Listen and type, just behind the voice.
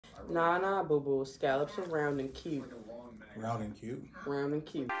Nah, boo boo. Scallops are round and cute. Round and cute? Round and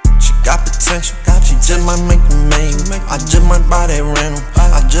cute. She got potential, she just might make a main. I just might buy that random,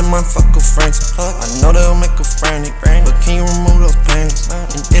 I just might fuck her friends. I know they'll make her frantic, but can you remove those panties?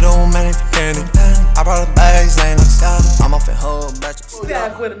 And it don't matter if you can it. I brought a bag, and I'm off at her batches.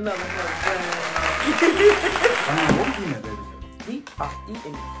 Back with another one. What are you eating, baby? We are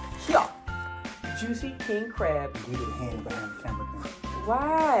eating here. Juicy king crab. We did a hand behind the camera thing.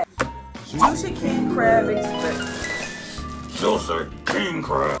 Why? Juicy king crab express. Juicy king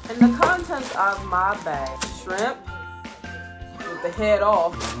crab. And the contents of my bag: shrimp with the head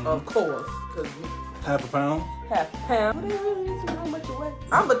off, of course, because half a pound. Half a pound. What do you really need to know how much it weighs?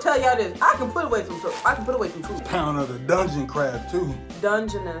 I'm gonna tell y'all this. I can put away some food. Pound of the dungeon crab too.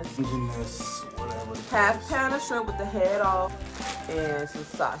 Dungeness. Whatever. Half pound of shrimp with the head off and some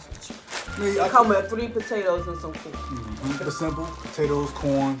sausage. I come with 3 potatoes and some corn. Keep it simple. Potatoes,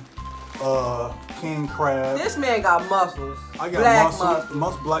 corn, king crab. This man got muscles. I got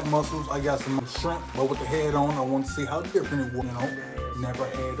black mussels. I got some shrimp, but with the head on. I want to see how different it was. You know, never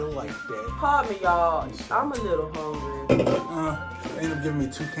had it like that. Pardon me, y'all. I'm a little hungry. They ended up giving me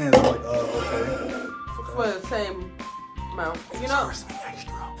 2 cans. I'm like, okay. For the same amount. You know.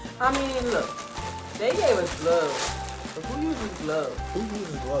 Extra. I mean, look. They gave us gloves. But who uses gloves? Who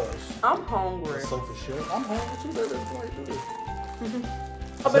uses gloves? I'm hungry. So for sure. I'm hungry too, baby.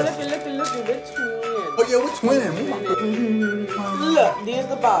 Oh, but look, we're twins. Oh yeah, we're twinning. Look, there's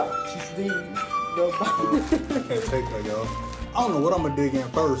the bottle. The bottle. I can't take that, y'all. I don't know what I'm gonna dig in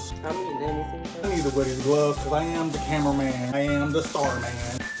first. I'm eating anything first. I need to wear these gloves because I am the cameraman. I am the star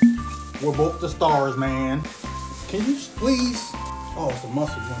man. We're both the stars, man. Can you please? Oh, it's a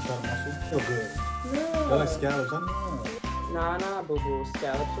mussel. You want to try the mussel? Feel good. Yeah. They're like scallops. I know. Nah, boo boo.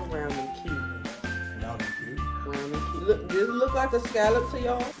 Scallops are round and cute. Round and cute. Round and cute. Look, does it look like a scallop to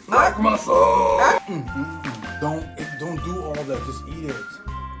y'all? Black mussel. Don't do all that. Just eat it.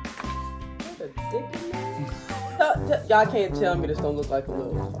 There's a dick in there. Y'all can't tell me this don't look like a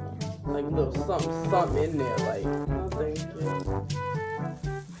little something in there. Like, no, thank you.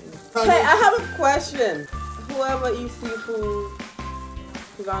 Hey, I have a question. Whoever eats seafood.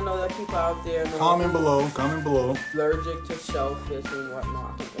 Because I know there are people out there comment below. Allergic to shellfish and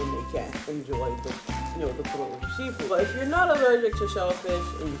whatnot, and they can't enjoy the flow of seafood. But if you're not allergic to shellfish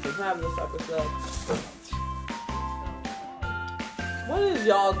and you can have this type of stuff, what is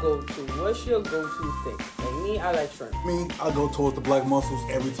y'all go-to? What's your go-to thing? Like me, I like shrimp. Me, I go towards the black mussels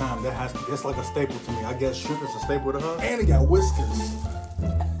every time. That's like a staple to me. I guess shrimp is a staple to her. And it got whiskers.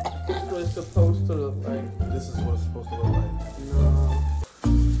 This is what it's supposed to look like. This is what it's supposed to look like. No.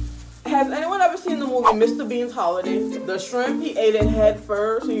 Has anyone ever seen the movie Mr. Bean's Holiday? The shrimp, he ate it head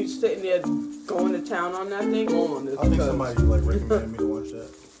first, and he's sitting there going to town on that thing. I think somebody recommended me to watch that.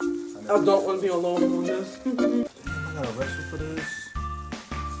 I don't want to be alone on this. I got arrested for this.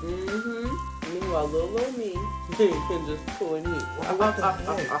 Meanwhile, little me can just pull and eat.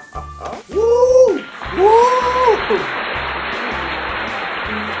 Woo! Woo!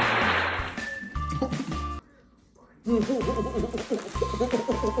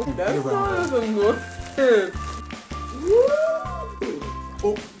 That's not even good.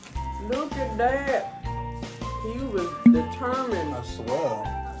 Oh. Look at that. He was determined. I swear.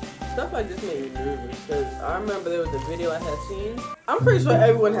 Stuff like this made me nervous because I remember there was a video I had seen. I'm pretty sure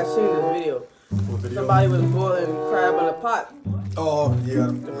everyone has seen this video. Somebody was boiling crab in a pot. Oh, yeah.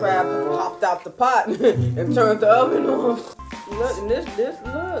 The crab popped out the pot and turned the oven off. Look, and this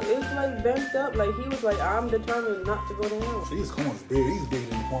look, it's like bent up. Like he was like, I'm determined not to go down. See, this corn's big. He's bigger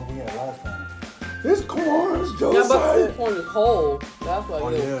than the corn we had last time. This corn's Joseph. Yeah, but this corn is whole. That's why it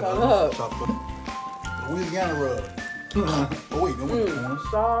was cut up. Chopped up. Louisiana rub. Oh wait, no more corn.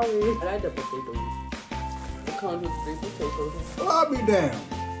 Sorry. I like the potatoes. The corn with 3 potatoes. Well, I'll be damned.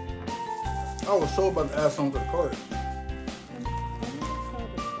 I was so about to add something to the cart.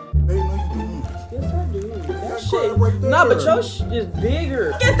 Hey, no, you didn't. Yes, I do. That shit. Right there. Nah, but your shit is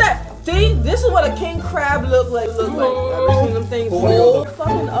bigger. Get that. See, this is what a king crab look like. I've seen them things so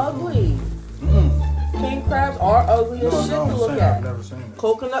fucking ugly. King crabs are ugly as shit to look at. I've never seen it.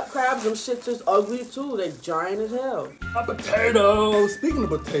 Coconut crabs, them shits is ugly too. They giant as hell. My potatoes. Speaking of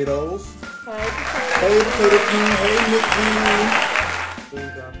potatoes. Hey, Potato King. Hey, MukBang.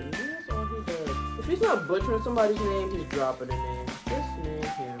 If he's not butchering somebody's name, he's dropping a name. This man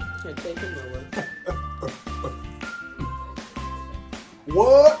here can't take him nowhere.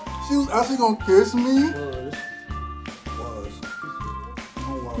 What? She was actually gonna kiss me? Was.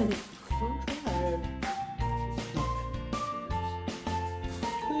 Oh wow.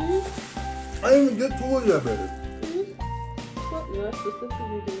 Please? I didn't even get to it yet, baby. Please? Put Yeah, I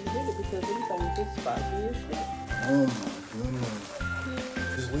specifically didn't get it because anybody just spicy as shit. Oh my goodness.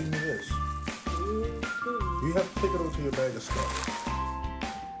 Just leave me this. You have to take it over to your bag of stuff.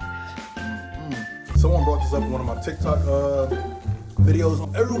 Someone brought this up in one of my TikTok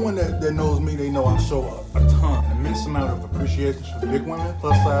videos. Everyone that knows me, they know I show a ton, an immense amount of appreciation for big women,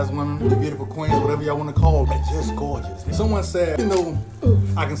 plus size women, beautiful queens, whatever y'all want to call them. They're just gorgeous. Someone said, you know,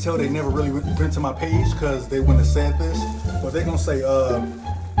 I can tell they never really went to my page because they wouldn't have said this, but they're gonna say,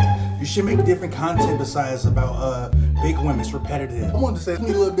 you should make different content besides about big women. It's repetitive. I wanted to say,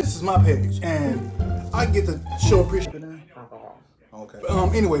 me a little bit. This is my page, and I get to show appreciation. Okay.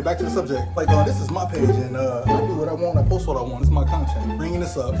 Anyway, back to the subject. Like, this is my page, and I do what I want. I post what I want. It's my content. Bringing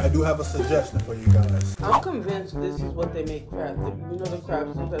this up, I do have a suggestion for you guys. I'm convinced this is what they make crab. You know the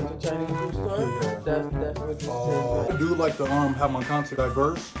crab soup at the Chinese food store? Yeah. That's what this is. I do like to have my content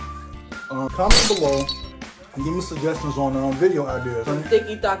diverse. Comment below and give me suggestions on video ideas.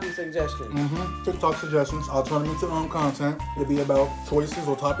 Sticky-tocky suggestions. TikTok suggestions. I'll turn them into content. It'll be about choices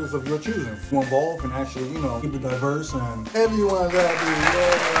or topics of your choosing. You involve and actually, you know, keep it diverse and everyone's happy.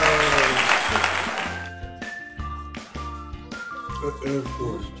 Yay!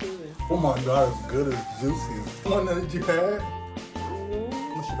 Oh my God, it's good as juicy. One that you had?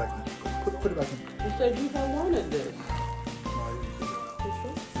 Push it back in. Put it back in. You said you had wanted this.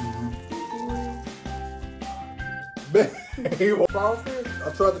 Crawfish? I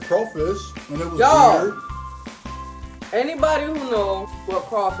tried the crawfish and it was weird. Anybody who knows what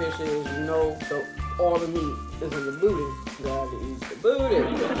crawfish is, you know all the meat is in the booty. You gotta eat the booty.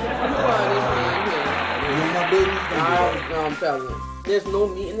 I'm telling you. There's no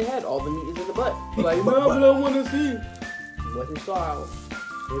meat in the head, all the meat is in the butt. Like, no, but I wanna see what he saw.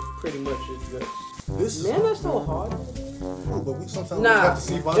 It's pretty much as good. Man, that's so hard. But we sometimes have to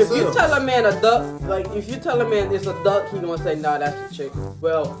see for ourselves. If you tell a man a duck, like if you tell a man it's a duck, he gonna say, nah, that's a chicken.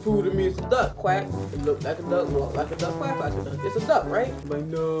 Well, prove to me it's a duck. Quack. It look like a duck, walk like a duck, quack like a duck. It's a duck, right? But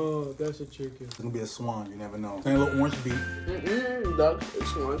no, that's a chicken. It's gonna be a swan, you never know. Same little orange beak. Ducks,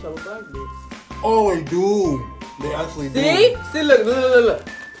 swans have a black beak. Oh, they do. They actually do. See, look.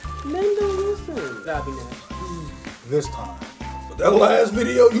 Men don't listen. Gotta be nice. This time. But that last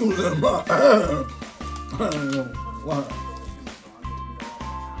video, you was in my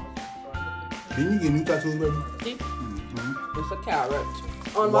Didn't you get new tattoos, baby? It's a carrot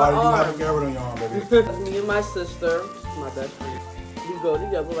on Why my arm. Why do you have a carrot on your arm, baby? Me and my sister, my best friend, we go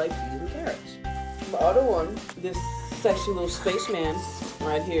together like peas and carrots. The other one, this sexy little spaceman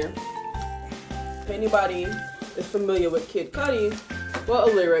right here. If anybody is familiar with Kid Cudi, well, a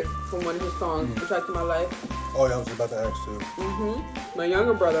lyric from one of his songs, Attract to My Life. Oh yeah, I was about to ask too. My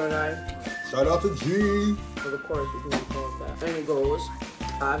younger brother and I. Shout out to G. Well, of course, we can call it that. And it goes,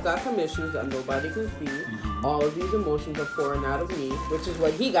 I've got commissions that nobody can see. All of these emotions are pouring out of me, which is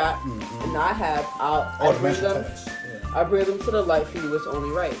what he got, and I have. I bring them to the light for you. It's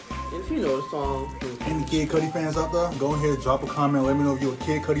only right. And if you know the song, any Kid Cudi fans out there, go ahead, drop a comment. Let me know if you're a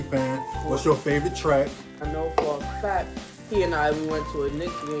Kid Cudi fan. What's your favorite track? I know for a fact, he and I, we went to a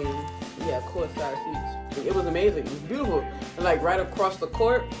Knicks game. We had courtside seats. It was amazing. It was beautiful. And like right across the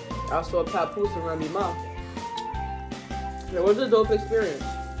court, I saw a papoose around my mouth. It was a dope experience.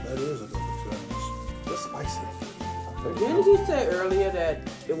 That is a dope experience. It's spicy. Didn't he say earlier that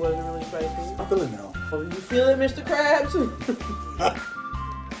it wasn't really spicy? I feel it now. Oh, you feel it, Mr. Krabs? I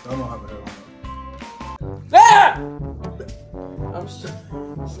don't have it on. Ah! I'm sure.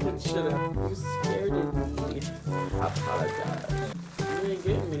 You scared of me. I apologize. You ain't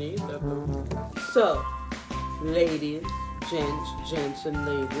getting me to eat that though. So, ladies, gents, and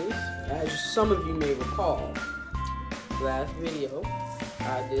ladies, as some of you may recall, last video,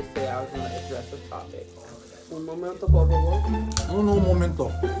 I did say I was going to address the topic. Un momento, por favor. Un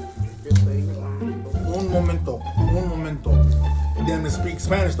momento. Just saying it. Un momento. You didn't speak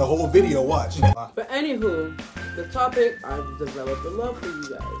Spanish the whole video, watch. But anywho, the topic, I've developed a love for you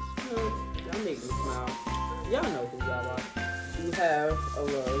guys. Y'all make me smile. Y'all know who y'all are. You have a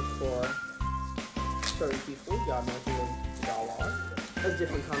love for certain people. Y'all know who y'all are. A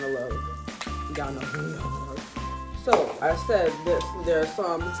different kind of love. Y'all know who y'all are. So, I said this, there are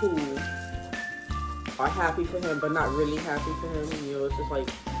some who are happy for him, but not really happy for him. You know, it's just like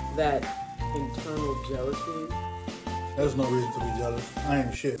that internal jealousy. There's no reason to be jealous. I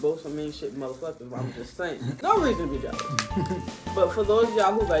ain't shit. Both some ain't shit motherfuckers, I'm just saying. No reason to be jealous. But for those of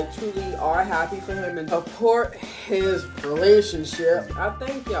y'all who like truly are happy for him and support his relationship, I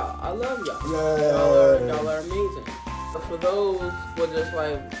thank y'all. I love y'all. Y'all are amazing. But for those who are just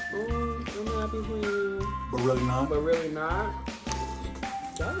like, I'm happy for you. But really not.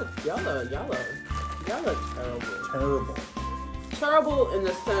 Y'all are terrible. Terrible. terrible in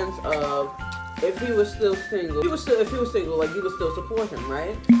the sense of if he was still single. If he was single, like you would still support him,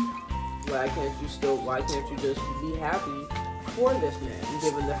 right? Why can't you just be happy for this man,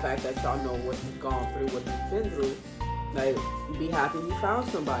 given the fact that y'all know what he's gone through, what he's been through? Like, be happy he found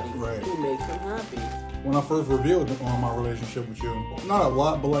somebody who makes him happy. When I first revealed on my relationship with you, not a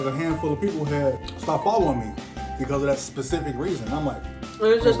lot, but like a handful of people had stopped following me because of that specific reason. I'm like,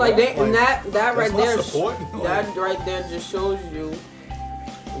 it's just like that, and that right there, that right there just shows you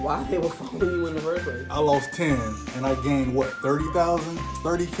why they were following you in the first place. I lost 10 and I gained what, 30,000?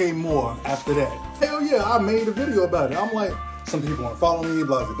 30K more after that. Hell yeah, I made a video about it. I'm like, some people want to follow me,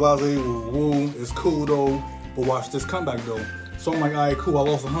 blase, woo, woo, it's cool though, but watch this comeback though. So I'm like, all right, cool, I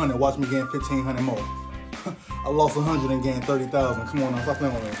lost 100, watch me gain 1,500 more. I lost 100 and gained 30,000. Come on now, stop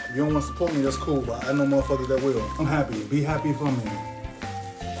playing with me. If you don't want to support me, that's cool, but I know motherfuckers that will. I'm happy. Be happy for me.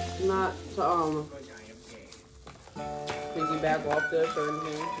 Not to piggyback off this or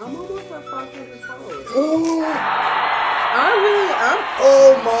anything. I'm almost at 500 followers.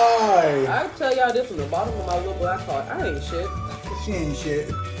 Oh my! I tell y'all this from the bottom of my little black heart. I ain't shit. She ain't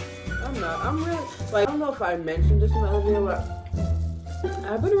shit. I'm not. I'm really like, I don't know if I mentioned this in the other video, but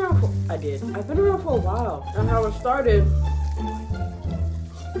I've been around for a while. And how it started,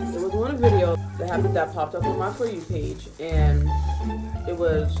 there was one video that popped up on my For You page, and it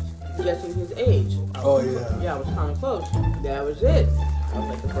was guessing his age. Yeah, I was kind of close. That was it. That was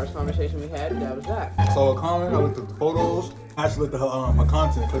like the first conversation we had. That was that. I saw a comment. I looked at the photos. I actually looked at her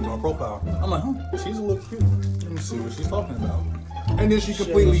content, clicked on her profile. I'm like, she's a little cute. Let me see what she's talking about. And then she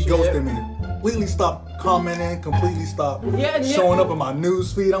completely ghosted me. Completely stopped commenting. Completely stopped showing up in my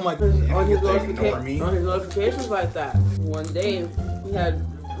news feed. I'm like, on his notifications like that. One day he had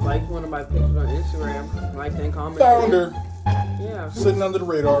liked one of my pictures on Instagram, liked and commented. Found her. Yeah. Sitting under the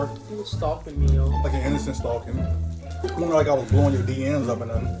radar. He was stalking me, yo. Like an innocent stalking. I wonder like I was blowing your DMs up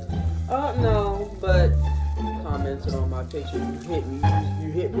and nothing. No, but commented on my picture.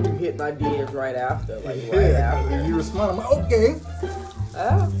 You hit my DMs right after. Like right after. And you respond, I'm like, okay.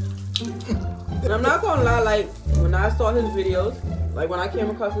 And I'm not gonna lie, like when I saw his videos, like when I came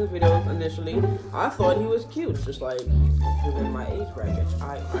across his videos initially, I thought he was cute, just like within my age bracket.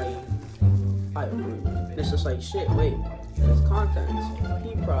 I agree. It's just like shit, wait, his content.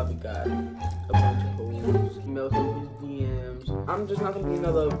 He probably got a bunch of hoes, emails in his DMs. I'm just not gonna be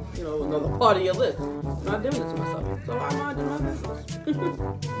another part of your list. I'm not doing this to myself. So I'm not doing my business.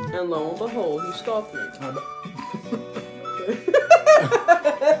 And lo and behold, he stalked me.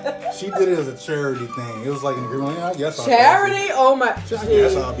 She did it as a charity thing. It was like an agreement. I guess charity? Oh my! I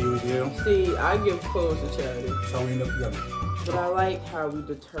guess I'll be with you. See, I give clothes to charity. That's how we end up together. But I like how we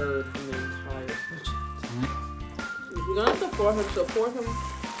deterred from the entire project. If you're gonna support him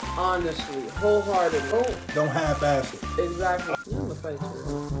honestly, wholeheartedly. Don't half-ass it. Exactly. I'm gonna fight you.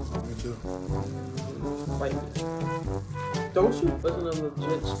 Me too. Fight me. Don't you? Wasn't a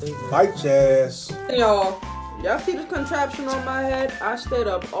legit statement. Fight your ass. Y'all see this contraption on my head? I stayed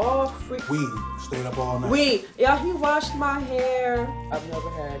up all freaking. We stayed up all night. He washed my hair. I've never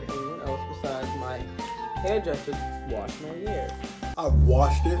had anyone else besides my hairdresser wash my hair. I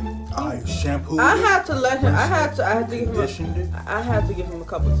washed it. I shampooed it. I had to let him. I had to give conditioned him. I had to give him a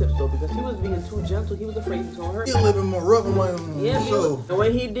couple tips though because he was being too gentle. He was afraid he was gonna hurt. You're living more rough and like, yeah. So. The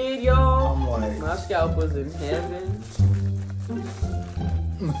way he did, y'all. I'm like, my scalp was in heaven.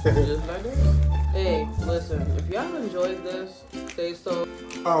 Just like that. Hey, listen. If y'all enjoyed this, say so.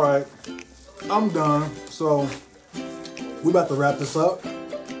 All right, I'm done. So we about to wrap this up.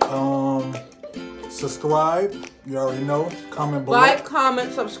 Subscribe. You already know. Comment below. Like,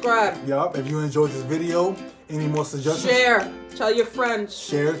 comment, subscribe. Yup. If you enjoyed this video, any more suggestions? Share. Tell your friends.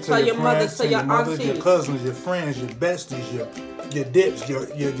 Share. Tell your mother. Tell your aunties. Your cousins, your friends, your besties, your dips, your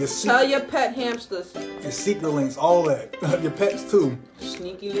tell your pet hamsters. Your secret links, all that. Your pets too.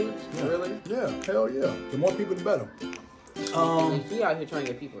 Sneaky links? Yeah. Really? Yeah. Hell yeah. The more people, the better. We out here trying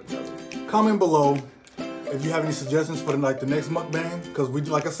to get people in trouble. Comment below if you have any suggestions for the next mukbang, because we,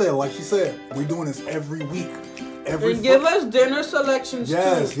 like I said, like she said, we're doing this every week. And give us dinner selections too.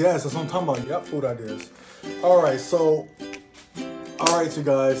 Yes, that's what I'm talking about. Yep, food ideas. All right, you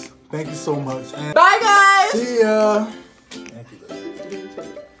guys. Thank you so much. And bye, guys. See ya. Thank you.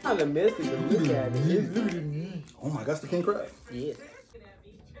 Kind of messy to look at it. Oh my, that's the king crab. Yeah.